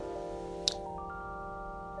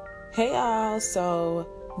Hey y'all, so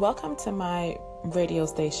welcome to my radio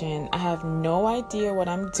station. I have no idea what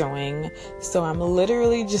I'm doing, so I'm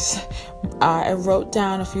literally I wrote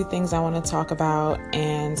down a few things I want to talk about,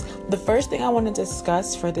 and the first thing I want to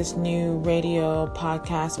discuss for this new radio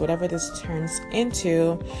podcast, whatever this turns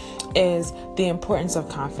into, is the importance of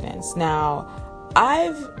confidence. Now,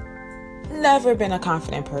 I've never been a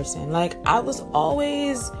confident person. I was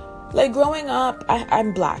always, growing up,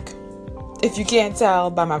 I'm black. If you can't tell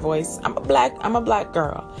by my voice, I'm a black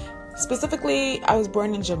girl. Specifically, I was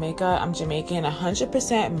born in Jamaica. I'm Jamaican,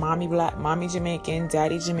 100% mommy black, mommy Jamaican,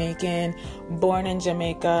 daddy Jamaican, born in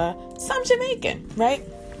Jamaica. So I'm Jamaican, right?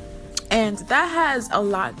 And that has a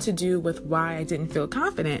lot to do with why I didn't feel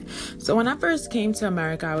confident. So when I first came to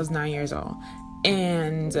America, I was 9 years old.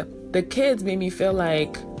 And the kids made me feel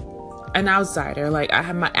like an outsider.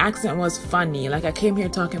 My accent was funny. I came here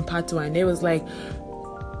talking patois, and they was like,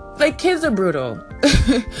 kids are brutal.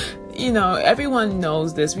 Everyone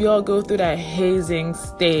knows this. We all go through that hazing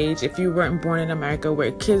stage if you weren't born in America,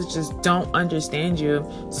 where kids just don't understand you.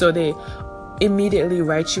 So they immediately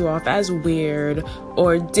write you off as weird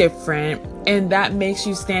or different. And that makes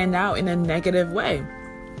you stand out in a negative way.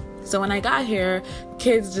 So when I got here,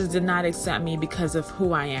 kids just did not accept me because of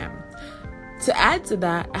who I am. To add to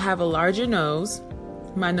that, I have a larger nose.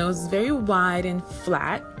 My nose is very wide and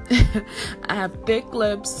flat. I have thick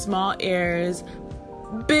lips, small ears,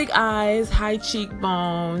 big eyes, high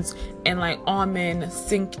cheekbones, and almond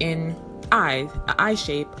sink-in eye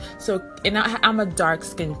shape. So, and I'm a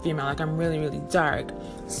dark-skinned female. I'm really, really dark.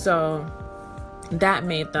 So that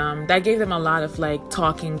gave them a lot of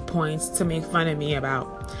talking points to make fun of me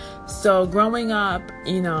about. So growing up,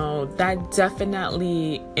 that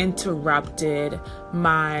definitely interrupted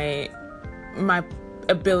my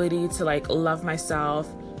ability to love myself.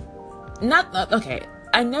 It's not that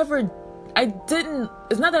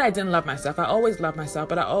I didn't love myself. I always loved myself,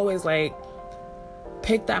 but I always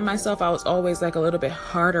picked at myself. I was always a little bit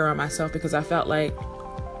harder on myself because I felt like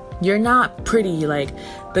you're not pretty.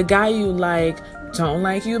 The guy you don't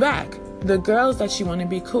like you back. The girls that you want to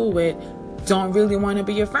be cool with don't really want to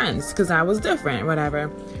be your friends because I was different,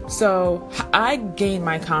 whatever. So I gained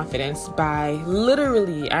my confidence by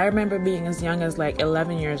I remember being as young as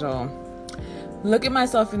 11 years old. Look at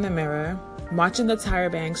myself in the mirror, watching the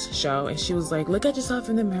Tyra Banks show, and she was like, look at yourself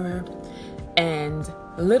in the mirror and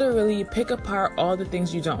literally pick apart all the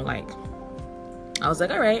things you don't like. I was like,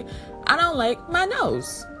 all right, I don't like my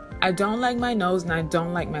nose. I don't like my nose, and I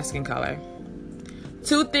don't like my skin color.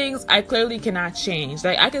 Two things I clearly cannot change.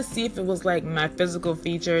 I could see if it was my physical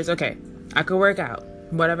features. Okay, I could work out,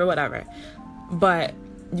 whatever. But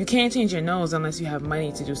you can't change your nose unless you have money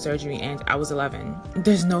to do surgery, and I was 11.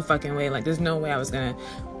 There's no fucking way. There's no way I was gonna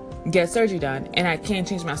get surgery done, and I can't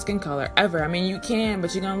change my skin color ever. I mean, you can,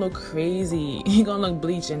 but you're gonna look crazy. You're gonna look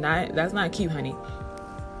bleached, and that's not cute, honey.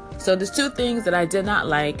 So there's two things that I did not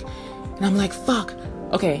like, and I'm like, fuck.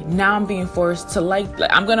 Okay, now I'm being forced to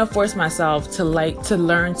I'm gonna force myself to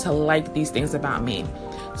learn to like these things about me.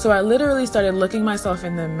 So I literally started looking myself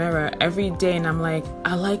in the mirror every day, and I'm like,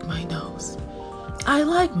 I like my nose. I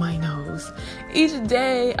like my nose. Each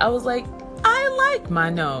day I was like, I like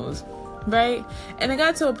my nose, right? And it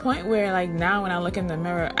got to a point where now when I look in the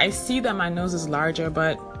mirror, I see that my nose is larger,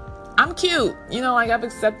 but I'm cute. I've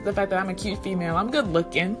accepted the fact that I'm a cute female. I'm good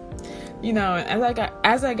looking.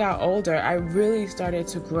 As I got older, I really started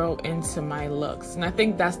to grow into my looks. And I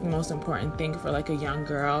think that's the most important thing for a young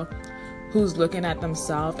girl who's looking at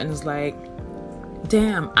themselves and is like,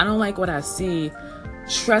 damn, I don't like what I see.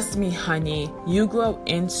 Trust me, honey, you grow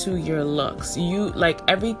into your looks.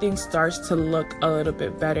 Everything starts to look a little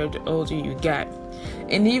bit better the older you get.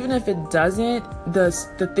 And even if it doesn't,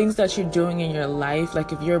 the things that you're doing in your life,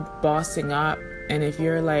 if you're bossing up, and if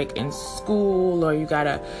you're in school, or you got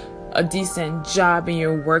a decent job and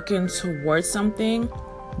you're working towards something,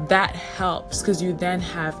 that helps because you then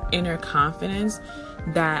have inner confidence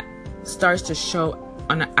that starts to show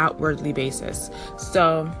on an outwardly basis.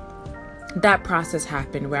 So that process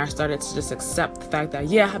happened where I started to just accept the fact that,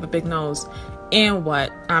 yeah, I have a big nose, and what?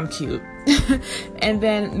 I'm cute. And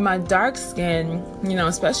then my dark skin,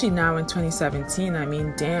 especially now in 2017, I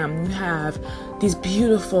mean, damn, you have these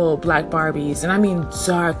beautiful black Barbies, and I mean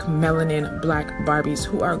dark melanin black Barbies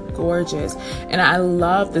who are gorgeous. And I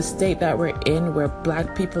love the state that we're in, where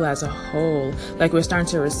black people as a whole, we're starting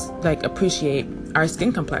to appreciate our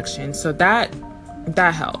skin complexion. So that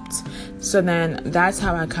helped. So then that's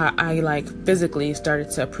how I physically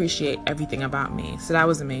started to appreciate everything about me. So that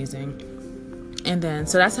was amazing. And then,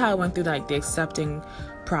 so that's how I went through the accepting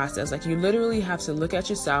process. You literally have to look at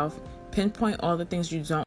yourself, pinpoint all the things you don't